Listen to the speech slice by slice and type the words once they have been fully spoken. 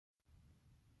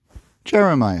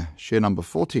Jeremiah, share number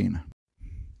 14.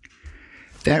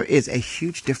 There is a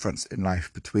huge difference in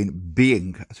life between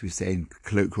being, as we say in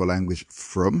colloquial language,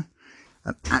 from,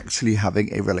 and actually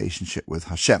having a relationship with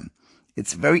Hashem.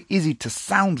 It's very easy to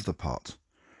sound the part,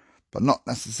 but not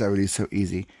necessarily so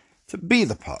easy to be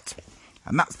the part.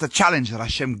 And that's the challenge that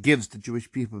Hashem gives the Jewish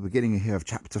people beginning here of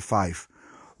chapter 5.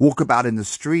 Walk about in the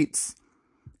streets,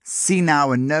 see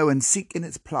now and know, and seek in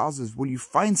its plazas. Will you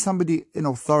find somebody in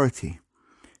authority?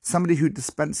 Somebody who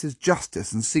dispenses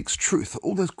justice and seeks truth,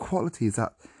 all those qualities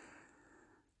that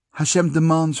Hashem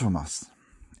demands from us,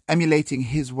 emulating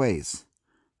his ways.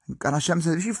 And Hashem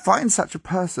says, if you find such a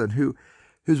person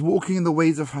who's walking in the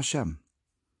ways of Hashem,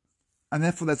 and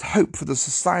therefore there's hope for the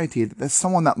society, that there's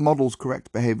someone that models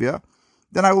correct behavior,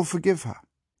 then I will forgive her.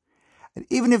 And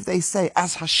even if they say,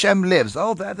 as Hashem lives,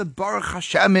 oh, they're the Baruch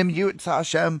Hashem, Im Yutza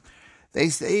Hashem, they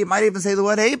say, you might even say the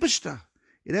word Eibishter.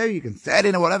 You can say it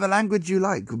in whatever language you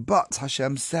like, but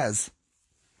Hashem says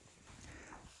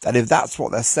that if that's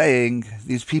what they're saying,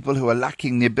 these people who are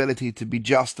lacking the ability to be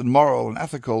just and moral and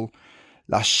ethical,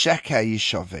 la sheker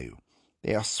yishaveu,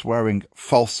 they are swearing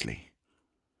falsely.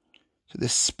 So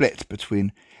this split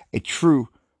between a true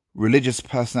religious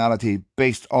personality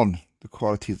based on the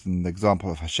qualities and the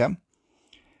example of Hashem,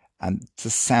 and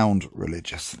to sound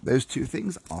religious. Those two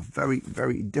things are very,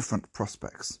 very different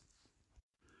prospects.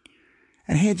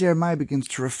 And here Jeremiah begins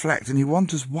to reflect, and he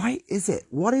wonders, why is it?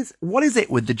 What is it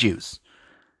with the Jews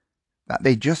that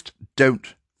they just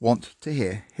don't want to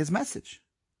hear his message?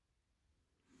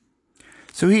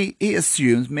 So he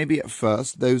assumes maybe at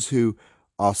first those who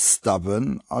are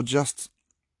stubborn are just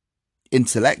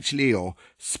intellectually or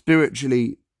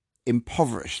spiritually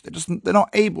impoverished. They're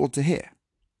not able to hear.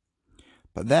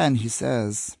 But then he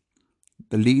says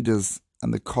the leaders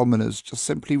and the commoners just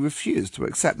simply refuse to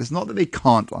accept. It's not that they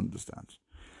can't understand.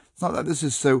 It's not that this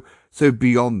is so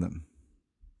beyond them.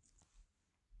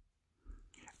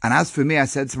 And as for me, I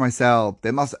said to myself,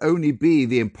 there must only be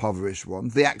the impoverished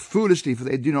ones. They act foolishly, for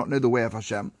they do not know the way of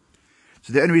Hashem.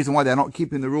 So the only reason why they're not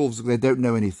keeping the rules is because they don't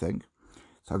know anything.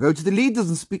 So I'll go to the leaders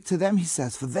and speak to them, he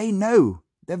says, for they know,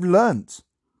 they've learnt.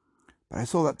 But I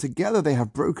saw that together they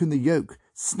have broken the yoke,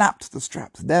 snapped the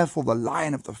straps. Therefore the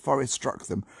lion of the forest struck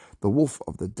them. The wolf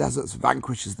of the deserts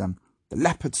vanquishes them. The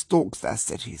leopard stalks their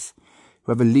cities.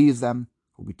 Whoever leaves them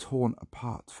will be torn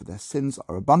apart, for their sins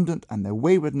are abundant and their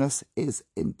waywardness is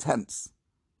intense.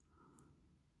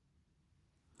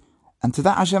 And to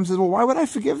that Hashem says, well, why would I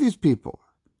forgive these people?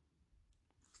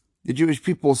 The Jewish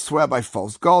people swear by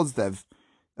false gods. They've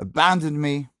abandoned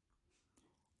me.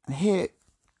 And here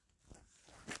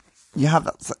you have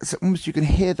that, so almost you can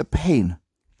hear the pain.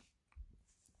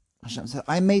 Hashem said,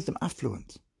 I made them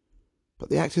affluent, but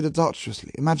they acted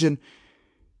adulterously. Imagine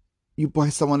you buy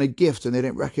someone a gift and they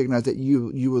don't recognize that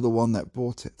you were the one that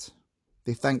bought it.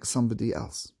 They thank somebody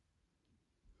else.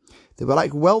 They were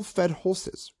like well-fed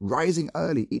horses, rising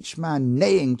early, each man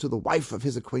neighing to the wife of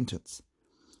his acquaintance.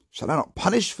 Shall I not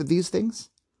punish for these things?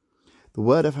 The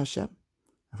word of Hashem,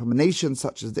 and from a nation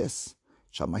such as this,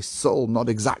 shall my soul not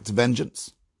exact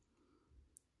vengeance?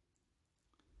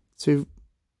 So,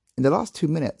 in the last 2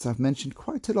 minutes, I've mentioned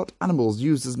quite a lot of animals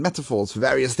used as metaphors for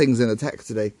various things in the text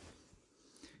today.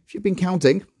 If you've been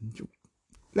counting,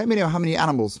 let me know how many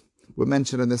animals were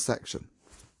mentioned in this section.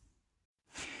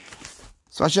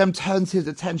 So Hashem turns his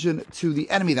attention to the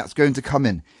enemy that's going to come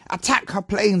in. Attack her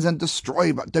plains and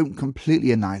destroy, but don't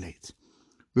completely annihilate.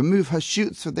 Remove her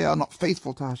shoots, for they are not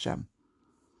faithful to Hashem.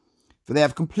 For they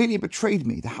have completely betrayed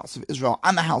me, the house of Israel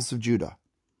and the house of Judah.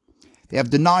 They have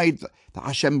denied that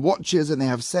Hashem watches, and they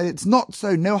have said, it's not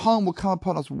so, no harm will come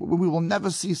upon us, we will never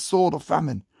see sword or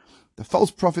famine. The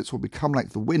false prophets will become like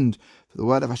the wind, for the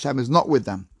word of Hashem is not with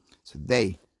them,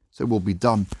 so will be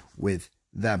done with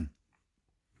them.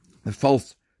 The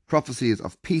false prophecies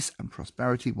of peace and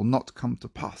prosperity will not come to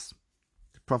pass.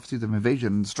 The prophecies of invasion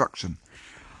and destruction,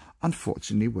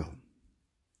 unfortunately, will.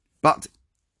 But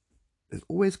there's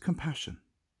always compassion.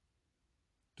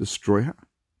 Destroy her,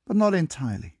 but not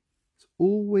entirely. There's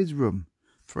always room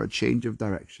for a change of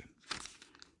direction.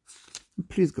 And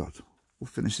please God, we'll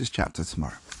finish this chapter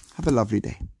tomorrow. Have a lovely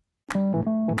day.